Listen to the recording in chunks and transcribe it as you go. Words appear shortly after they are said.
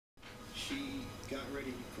got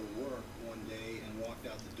ready for work one day and walked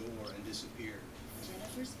out the door and disappeared.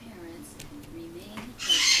 Jennifer's parents remain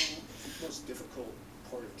hopeful. The most difficult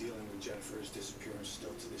part of dealing with Jennifer's disappearance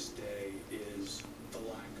still to this day is the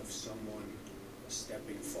lack of someone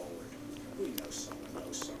stepping forward. We know someone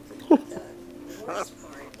knows something. The worst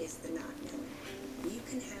part is the not knowing. You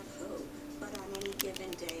can have hope, but on any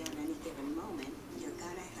given day, on any given moment, you're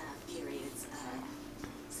gonna have periods of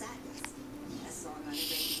sadness. A song on the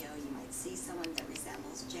radio, you might see someone that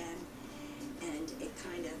resembles Jen, and it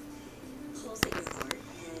kind of pulls at your heart,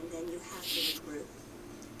 and then you have to regroup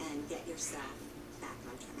and get yourself back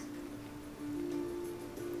on track.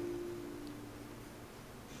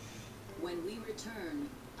 When we return,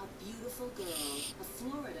 a beautiful girl, a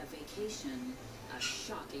Florida vacation, a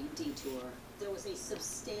shocking detour, There was a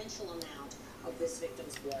substantial amount of this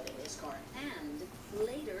victim's blood in his car. and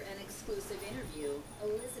later an exclusive interview.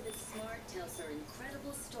 Elizabeth Smart tells her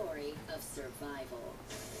incredible story of survival.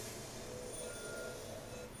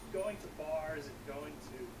 Going to bars and going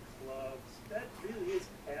to clubs, that really is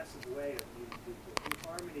a passive way of meeting people.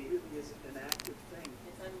 eHarmony really is an active thing.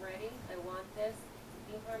 It's I'm ready, I want this.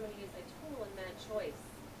 eHarmony is a tool in that choice.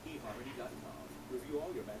 eHarmony.com. Review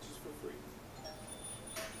all your matches for free.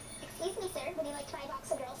 Excuse me, sir. Would you like to buy a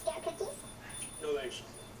box of Girl Scout cookies? No thanks.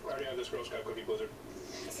 I already have this Girl Scout cookie blizzard.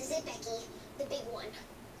 This is it, Becky. The big one.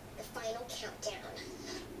 The final countdown.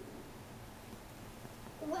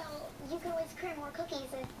 Well, you can always cram more cookies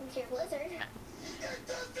into your blizzard.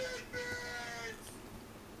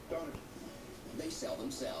 Don't it? They sell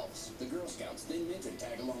themselves. The Girl Scouts Thin Mint and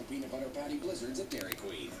Tag-Along Peanut Butter Patty Blizzards at Dairy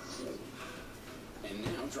Queen. And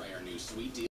now try our new sweet deal.